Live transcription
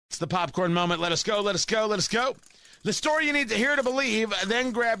the popcorn moment. Let us go, let us go, let us go. The story you need to hear to believe,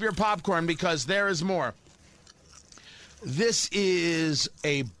 then grab your popcorn because there is more. This is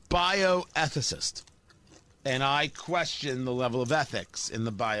a bioethicist, and I question the level of ethics in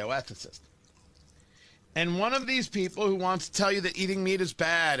the bioethicist. And one of these people who wants to tell you that eating meat is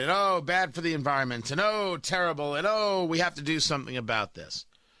bad, and bad for the environment, and terrible, and we have to do something about this.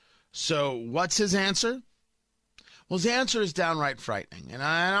 So what's his answer? Well, his answer is downright frightening, and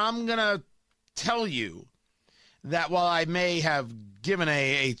I'm going to tell you that while I may have given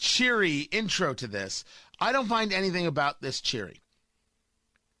a cheery intro to this, I don't find anything about this cheery.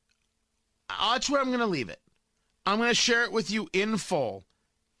 That's where I'm going to leave it. I'm going to share it with you in full,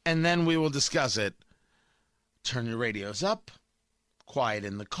 and then we will discuss it. Turn your radios up. Quiet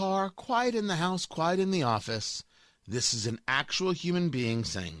in the car, quiet in the house, quiet in the office. This is an actual human being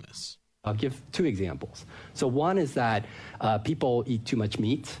saying this. I'll give two examples. So one is that people eat too much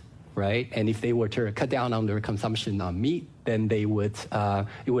meat, right? And if they were to cut down on their consumption on meat, then it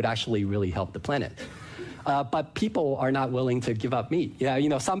would actually really help the planet. But people are not willing to give up meat.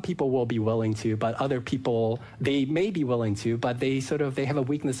 Yeah, some people will be willing to, but other people, they may be willing to, but they have a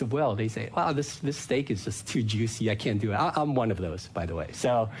weakness of will. They say, wow, this steak is just too juicy. I can't do it. I'm one of those, by the way.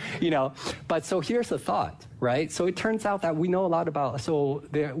 So, but so here's the thought, right? So it turns out that we know a lot about,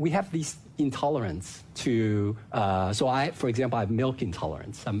 we have these intolerance to, for example, I have milk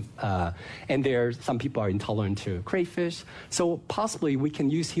intolerance. And some people are intolerant to crayfish. So possibly we can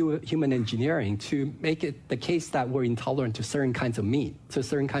use human engineering to make it the case that we're intolerant to certain kinds of meat, to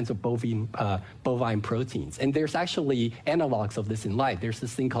certain kinds of bovine proteins. And there's actually analogs of this in life. There's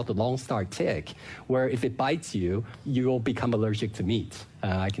this thing called the Lone Star tick, where if it bites you, you'll become allergic to meat.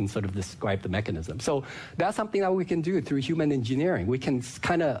 I can sort of describe the mechanism. So that's something that we can do through human engineering. We can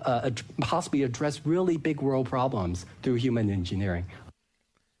kind of possibly address really big world problems through human engineering.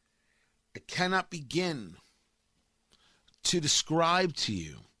 I cannot begin to describe to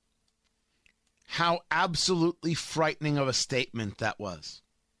you how absolutely frightening of a statement that was.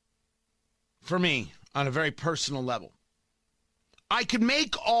 For me, on a very personal level. I could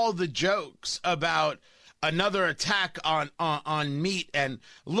make all the jokes about another attack on meat and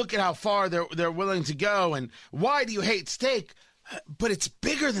look at how far they're willing to go and why do you hate steak? But it's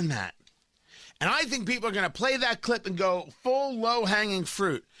bigger than that. And I think people are going to play that clip and go full low-hanging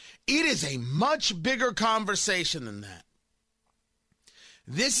fruit. It is a much bigger conversation than that.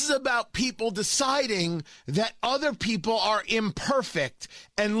 This is about people deciding that other people are imperfect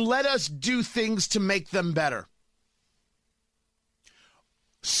and let us do things to make them better.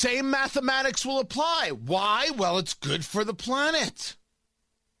 Same mathematics will apply. Why? Well, it's good for the planet.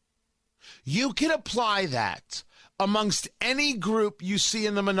 You can apply that amongst any group you see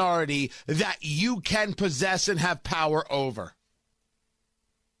in the minority that you can possess and have power over.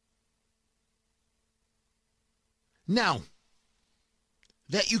 Now,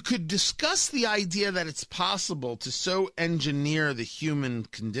 that you could discuss the idea that it's possible to so engineer the human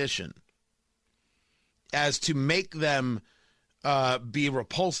condition as to make them be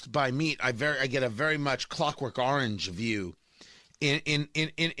repulsed by meat. I get a very much Clockwork Orange view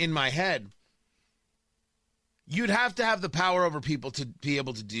in my head. You'd have to have the power over people to be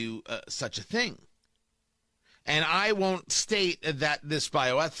able to do such a thing. And I won't state that this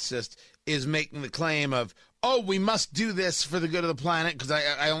bioethicist is making the claim of, we must do this for the good of the planet because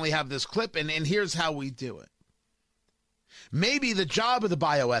I only have this clip and here's how we do it. Maybe the job of the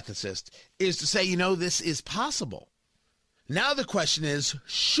bioethicist is to say, this is possible. Now the question is,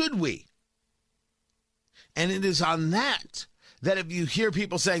 should we? And it is on that if you hear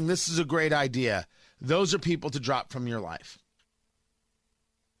people saying this is a great idea, those are people to drop from your life.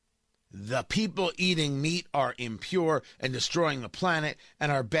 The people eating meat are impure and destroying the planet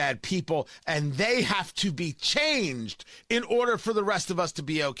and are bad people, and they have to be changed in order for the rest of us to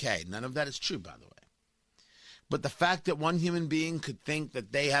be okay. None of that is true, by the way. But the fact that one human being could think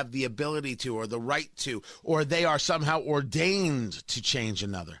that they have the ability to or the right to, or they are somehow ordained to change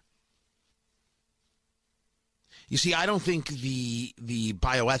another. You see, I don't think the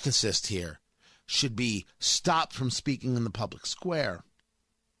bioethicist here should be stopped from speaking in the public square.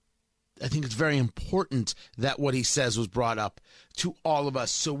 I think it's very important that what he says was brought up to all of us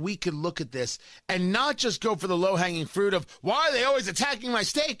so we could look at this and not just go for the low-hanging fruit of, why are they always attacking my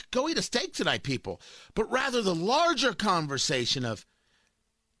steak? Go eat a steak tonight, people. But rather the larger conversation of,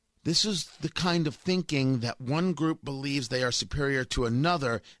 this is the kind of thinking that one group believes they are superior to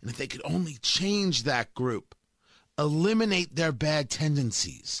another, and if they could only change that group, eliminate their bad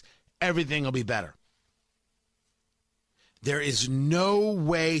tendencies, everything will be better. There is no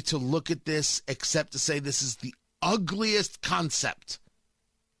way to look at this except to say this is the ugliest concept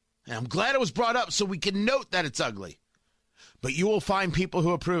And I'm glad it was brought up so we can note that it's ugly. But you will find people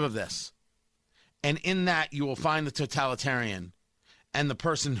who approve of this. And in that, you will find the totalitarian and the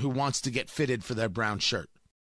person who wants to get fitted for their brown shirt.